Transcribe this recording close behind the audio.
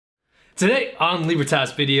Today on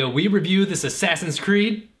Libertas video, we review this Assassin's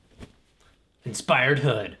Creed inspired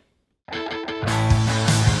hood.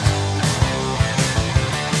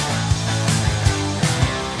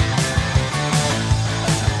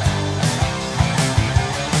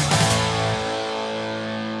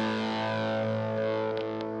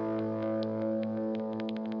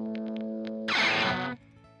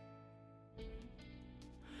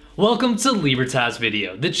 Welcome to Libertas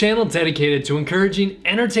Video, the channel dedicated to encouraging,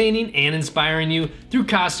 entertaining, and inspiring you through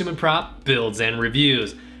costume and prop builds and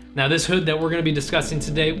reviews. Now this hood that we're going to be discussing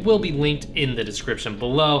today will be linked in the description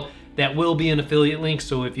below. That will be an affiliate link,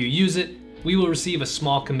 so if you use it, we will receive a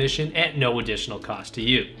small commission at no additional cost to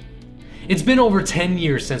you. It's been over 10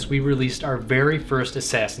 years since we released our very first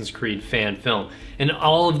Assassin's Creed fan film. In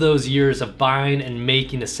all of those years of buying and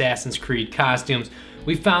making Assassin's Creed costumes,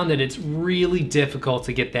 we found that it's really difficult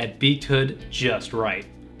to get that beaked hood just right.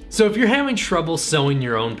 So if you're having trouble sewing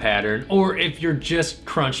your own pattern, or if you're just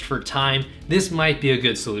crunched for time, this might be a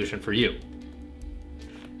good solution for you.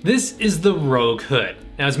 This is the Rogue hood.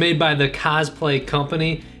 Now it's made by the Cosplay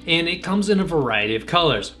Company, and it comes in a variety of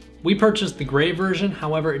colors. We purchased the gray version,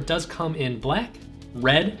 however it does come in black,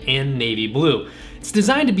 red, and navy blue. It's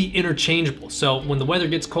designed to be interchangeable, so when the weather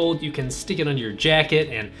gets cold, you can stick it under your jacket,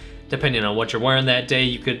 and depending on what you're wearing that day,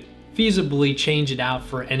 you could feasibly change it out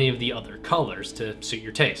for any of the other colors to suit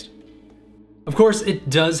your taste. Of course, it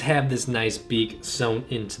does have this nice beak sewn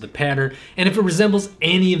into the pattern, and if it resembles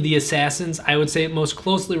any of the Assassins, I would say it most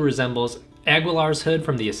closely resembles Aguilar's hood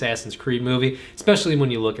from the Assassin's Creed movie, especially when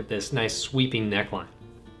you look at this nice sweeping neckline.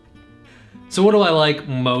 So what do I like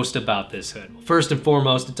most about this hood? First and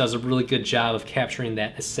foremost, it does a really good job of capturing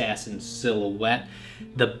that assassin silhouette.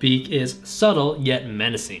 The beak is subtle yet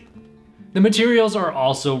menacing. The materials are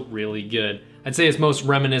also really good. I'd say it's most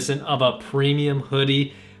reminiscent of a premium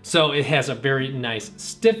hoodie, so it has a very nice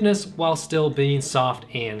stiffness while still being soft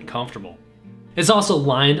and comfortable. It's also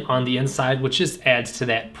lined on the inside, which just adds to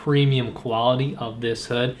that premium quality of this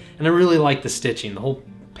hood, and I really like the stitching. The whole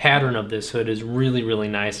pattern of this hood is really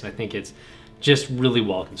nice, and I think it's just really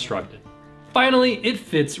well constructed. Finally, it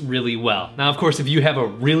fits really well. Now, of course, if you have a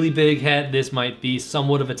really big head, this might be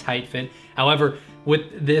somewhat of a tight fit. However,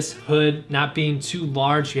 with this hood not being too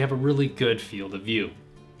large, you have a really good field of view.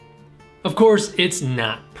 Of course, it's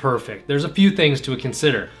not perfect. There's a few things to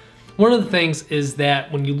consider. One of the things is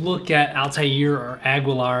that when you look at Altair or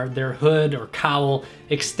Aguilar, their hood or cowl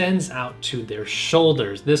extends out to their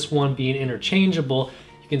shoulders. This one being interchangeable,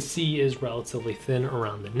 you can see is relatively thin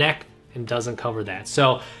around the neck and doesn't cover that.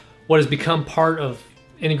 So what has become part of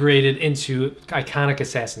integrated into iconic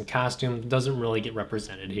assassin costume doesn't really get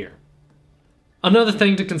represented here. Another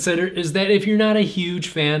thing to consider is that if you're not a huge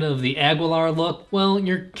fan of the Aguilar look, well,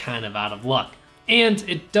 you're kind of out of luck. And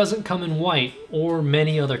it doesn't come in white or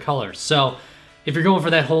many other colors. So if you're going for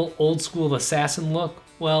that whole old school assassin look,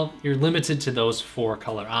 well, you're limited to those 4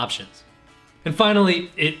 color options. And finally,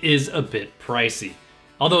 it is a bit pricey.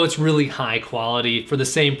 Although it's really high quality, for the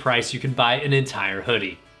same price you could buy an entire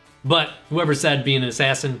hoodie. But whoever said being an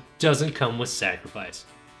assassin doesn't come with sacrifice.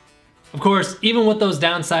 Of course, even with those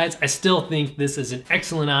downsides, I still think this is an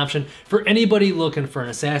excellent option for anybody looking for an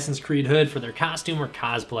Assassin's Creed hood for their costume or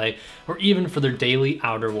cosplay, or even for their daily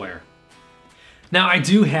outerwear. Now, I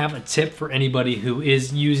do have a tip for anybody who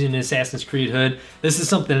is using an Assassin's Creed hood. This is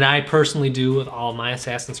something that I personally do with all my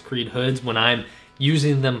Assassin's Creed hoods when I'm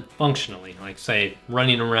using them functionally, like say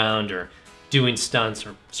running around or doing stunts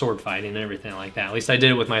or sword fighting and everything like that. At least I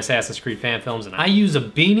did it with my Assassin's Creed fan films, and I use a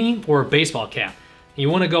beanie or a baseball cap. You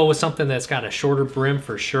want to go with something that's got a shorter brim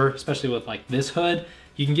for sure, especially with like this hood.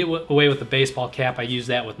 You can get away with the baseball cap. I use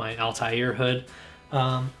that with my Altair hood.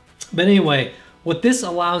 But anyway, what this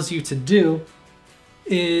allows you to do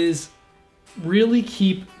is really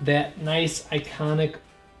keep that nice iconic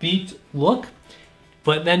beaked look,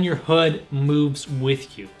 but then your hood moves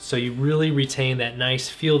with you. So you really retain that nice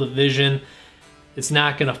field of vision. It's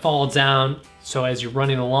not gonna fall down. So as you're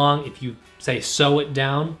running along, if you say sew it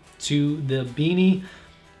down to the beanie,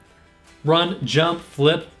 run, jump,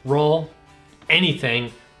 flip, roll,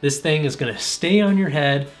 anything, this thing is gonna stay on your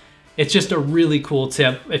head. It's just a really cool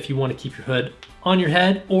tip if you wanna keep your hood on your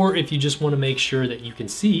head, or if you just wanna make sure that you can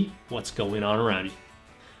see what's going on around you.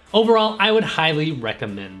 Overall, I would highly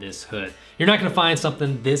recommend this hood. You're not gonna find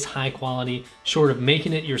something this high quality short of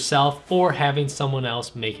making it yourself or having someone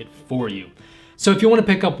else make it for you. So if you wanna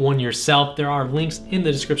pick up one yourself, there are links in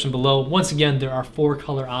the description below. Once again, there are 4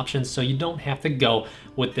 color options, so you don't have to go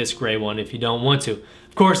with this gray one if you don't want to.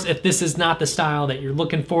 Of course, if this is not the style that you're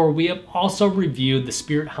looking for, we have also reviewed the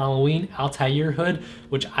Spirit Halloween Altair hood,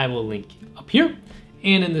 which I will link up here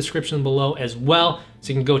and in the description below as well. so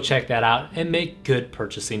you can go check that out and make good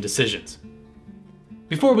purchasing decisions.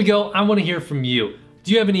 Before we go, I want to hear from you.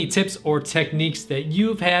 Do you have any tips or techniques that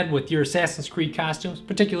you've had with your Assassin's Creed costumes,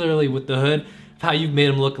 particularly with the hood, of how you've made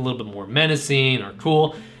them look a little bit more menacing or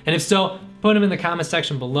cool? And if so, put them in the comment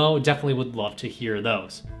section below. Definitely would love to hear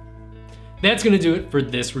those. That's gonna do it for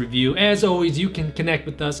this review. As always, you can connect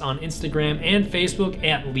with us on Instagram and Facebook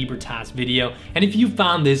at Libertas Video. And if you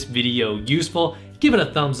found this video useful, give it a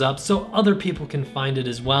thumbs up so other people can find it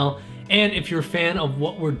as well. And if you're a fan of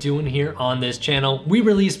what we're doing here on this channel, we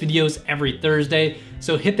release videos every Thursday,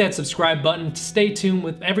 so hit that subscribe button to stay tuned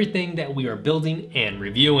with everything that we are building and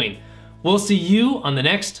reviewing. We'll see you on the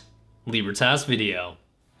next Libertas video.